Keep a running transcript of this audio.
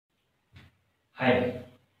Hi,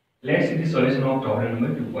 let's see the solution of problem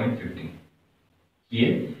number 2.15.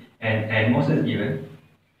 Here, an NMOS is given.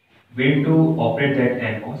 We need to operate that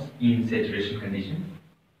NMOS in saturation condition.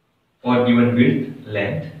 For given width,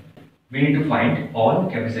 length, we need to find all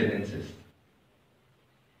capacitances.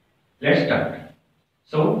 Let's start.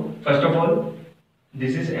 So, first of all,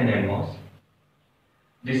 this is an NMOS.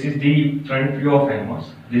 This is the front view of NMOS.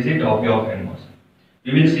 This is top view of NMOS.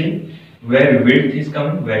 We will see where width is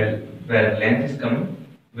coming, where length is coming,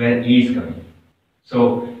 where E is coming.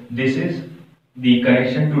 So this is the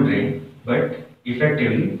connection to drain, but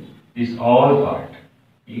effectively this all part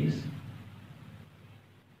is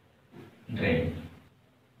drain.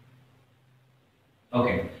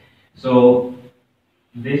 Okay, so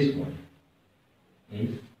this one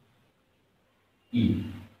is E.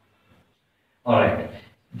 Alright,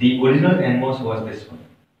 the original NMOS was this one.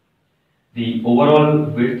 The overall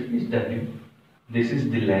width is W. This is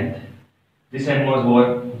the length. This NMOS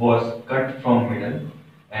was cut from middle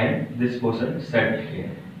and this portion set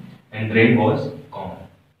here. And drain was common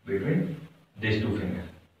between these two fingers.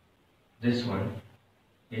 This one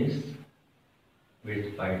is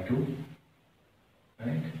width by 2,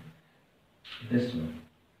 right? This one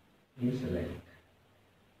is length.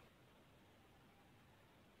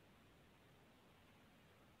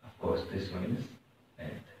 Of course, this one is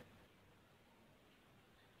length.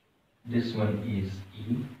 This one is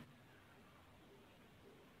E.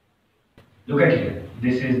 Look at here.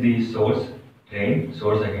 This is the source, drain,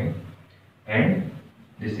 source again, and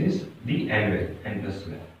this is the N well, N plus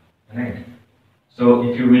well, right? So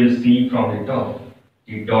if you will see from the top,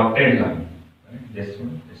 the dotted line, right? This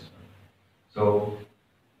one. So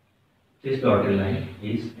this dotted line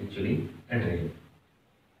is actually a drain.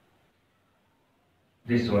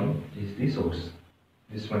 This one is the source.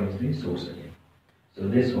 This one is the source again. So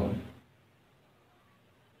this one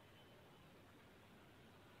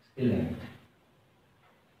is the length.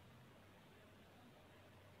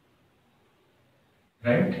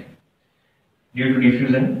 Right? Due to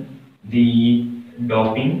diffusion, the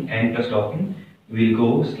doping, N plus doping, will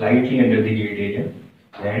go slightly under the gate area,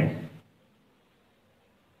 and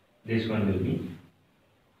this one will be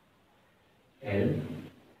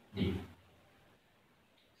LD.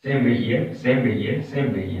 Same way here, same way here,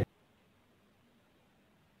 same way here.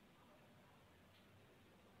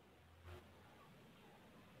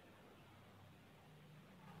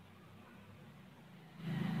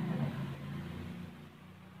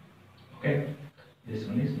 Okay, this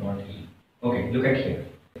one is not E. Okay, look at here.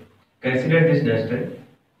 Consider this duster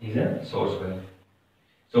is a source well.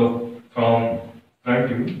 So from front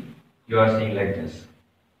view, you are seeing like this,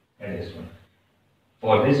 and this one.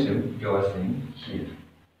 For this view, you are seeing here.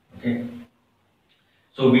 Okay.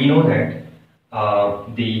 So we know that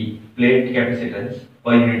the plate capacitance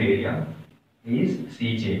per unit area is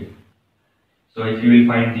Cj. So if you will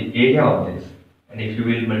find the area of this, and if you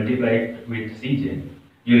will multiply it with Cj,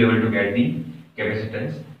 you will be able to get the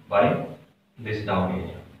capacitance by this down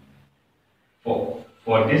area.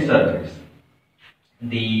 For this surface,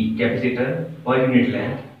 the capacitor per unit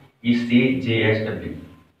length is CJSW.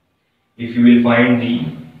 If you will find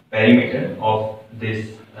the perimeter of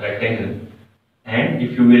this rectangle, and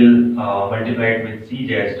if you will multiply it with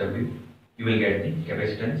CJSW, you will get the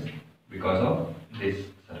capacitance because of this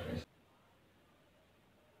surface.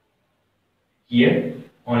 Here,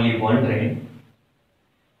 only one drain,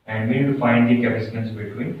 and we need to find the capacitance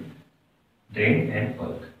between drain and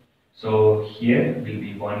bulk. So here will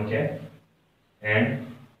be one cap, and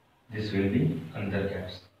this will be another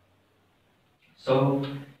caps. So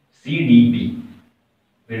CDB,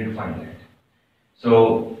 we need to find that.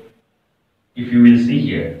 So if you will see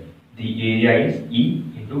here, the area is E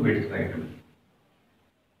into width by 2.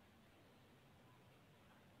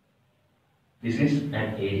 This is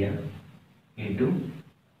an area into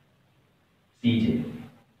Cj.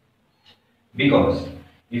 Because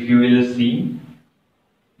if you will see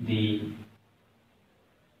the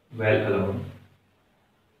well alone,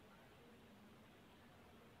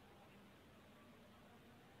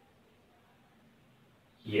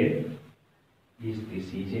 here is the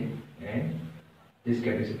Cj and this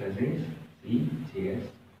capacitance is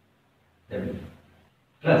CJSW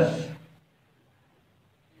plus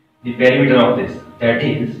the perimeter of this, that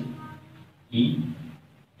is E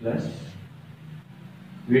plus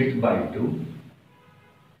width by 2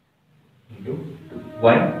 into 2.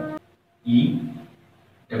 Why? E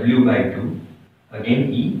W by 2,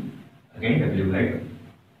 again E, again W by 2,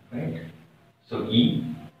 right? So E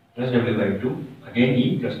plus W by 2, again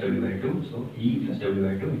E plus W by 2, so E plus W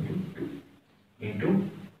by 2 into 2 into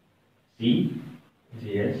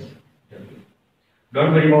CJSW.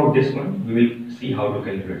 Don't worry about this one, we will see how to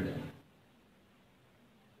calculate that.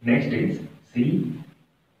 Next is C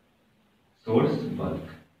source bulk.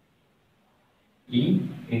 E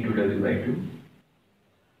into W by 2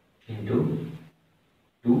 into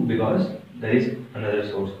 2 because there is another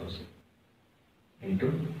source also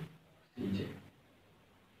into Cj.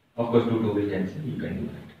 Of course 2 will cancel, you can do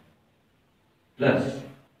that. Plus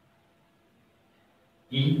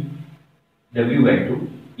E W by 2,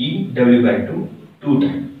 E W by 2 2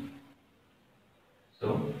 times.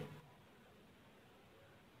 So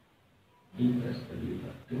E plus W by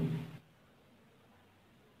 2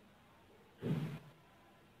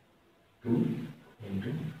 into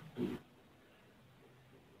 2.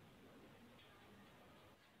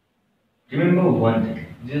 Remember one thing,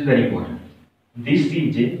 this is very important. This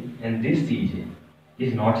Cj and this Cj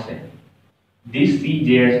is not same. This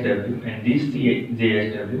CJSW and this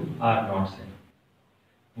CJSW are not same.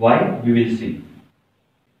 Why? We will see.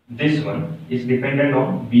 This one is dependent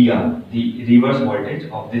on VR, the reverse voltage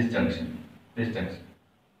of this junction. This junction.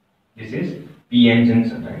 This is PN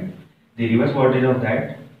junction, right? The reverse voltage of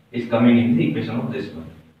that is coming in the equation of this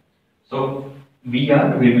one. So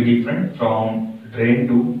VR will be different from drain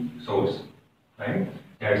to source, right?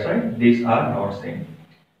 That's why these are not same.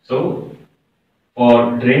 So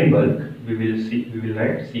for drain bulk, we will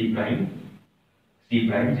write C prime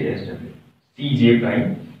JSW, Cj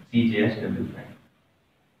prime CJSW prime.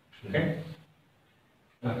 Okay.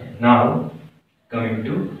 Okay. Now coming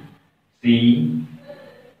to C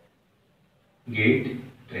gate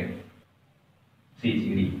drain,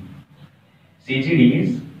 CGD. CGD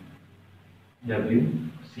is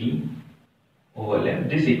WC overlap.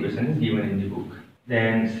 This equation is given in the book.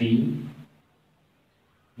 Then C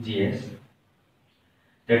GS,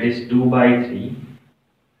 that is 2 by 3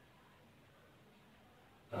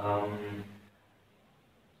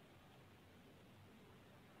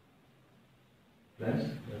 plus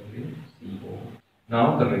WCO.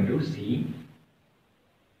 Now coming to C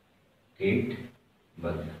gate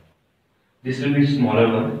bulk. This will be smaller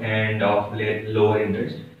one and of lower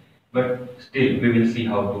interest, but still we will see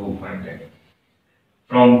how to find that.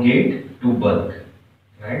 From gate to bulk,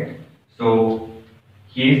 right? So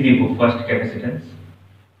here is the first capacitance.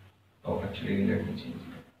 Oh, actually let me change it.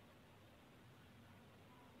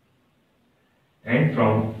 And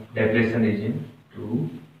from depletion region to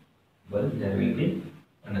bulk, there will be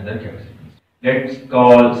another capacitance. Let's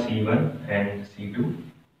call C1 and C2.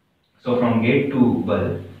 So from gate to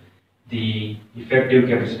bulk, the effective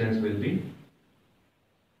capacitance will be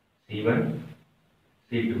C1,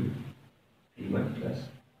 C2, C1 plus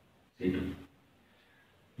C2.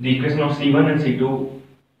 The equation of C1 and C2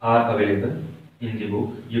 are available in the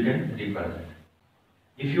book. You can refer that.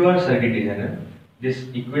 If you are a circuit designer, this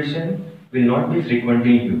equation will not be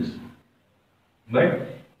frequently in use. But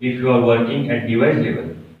if you are working at device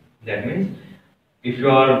level, that means if you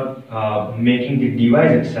are making the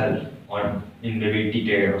device itself on in maybe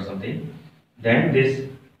TTL or something, then this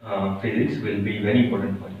physics will be very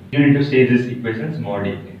important for you. You need to say these equations more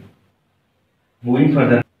deeply. Moving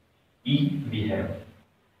further, E we have,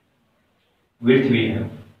 width we have,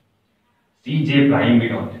 Cj prime we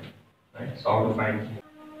don't have, right? So how to find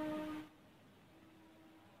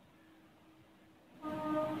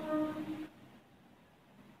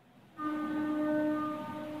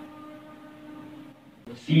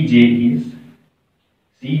Cj is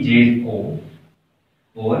Cjo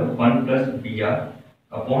over 1 plus Br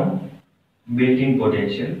upon built-in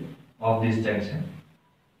potential of this junction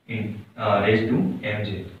in raised to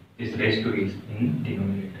mj. This raised to is in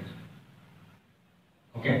denominator.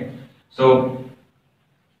 Okay, so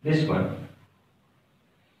this one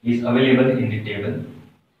is available in the table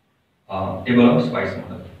of Spice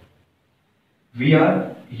model.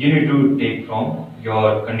 You need to take from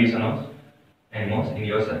your condition of NMOS in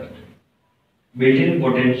your circuit. Built-in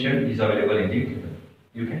potential is available in the table.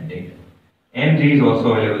 You can take it. M3 is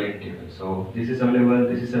also available in table. So this is available,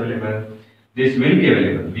 this is available, this will be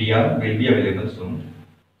available. VR will be available soon.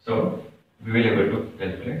 So we will be able to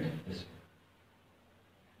calculate this.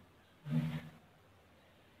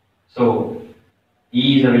 So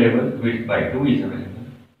E is available, width by 2 is available.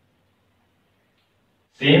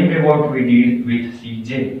 Same way what we did with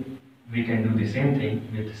Cj, we can do the same thing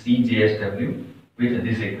with CJSW with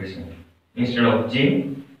this equation. Instead of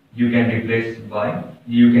J, you can replace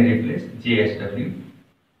JSW.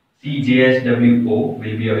 CJSWO will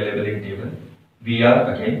be available in table.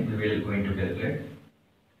 VR again we will going to calculate.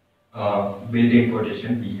 Built-in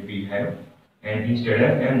potential we have, and instead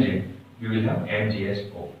of MJ we will have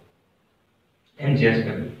MJSO,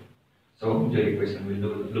 MJSW. So your equation will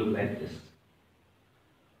look like this.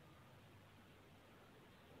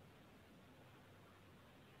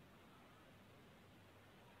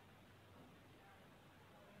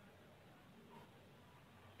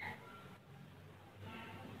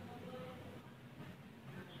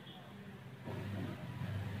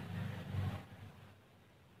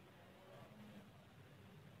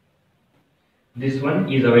 This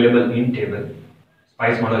one is available in table,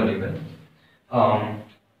 spice model table.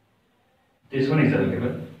 This one is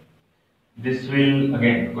available. This will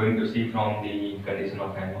again going to see from the condition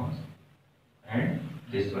of NMOS, and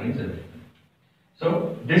this one is available.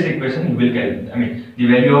 So this equation you will calculate. I mean the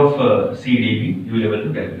value of CdB you will able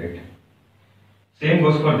to calculate. Same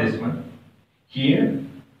goes for this one. Here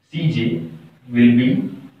Cj will be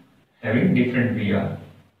having different VR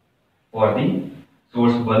for the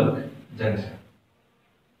source bulk junction.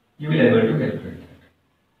 You will able to calculate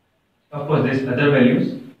that. Of course, these other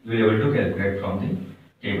values you will able to calculate from the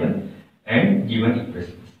table and given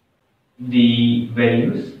equations. The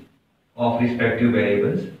values of respective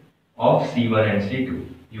variables of C1 and C2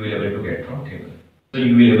 you will able to get from table. So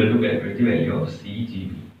you will able to calculate the value of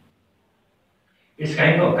CGB. It's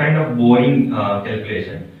kind of boring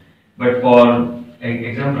calculation, but for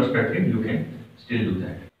exam perspective you can still do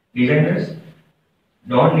that. Designers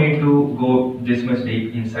don't need to go this much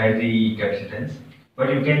deep inside the capacitance,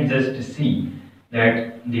 but you can just see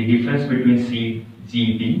that the difference between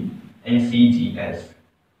CGB and CGS.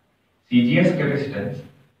 CGS capacitance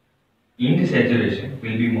in the saturation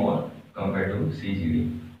will be more compared to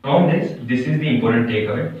CGD. From this is the important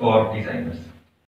takeaway for designers.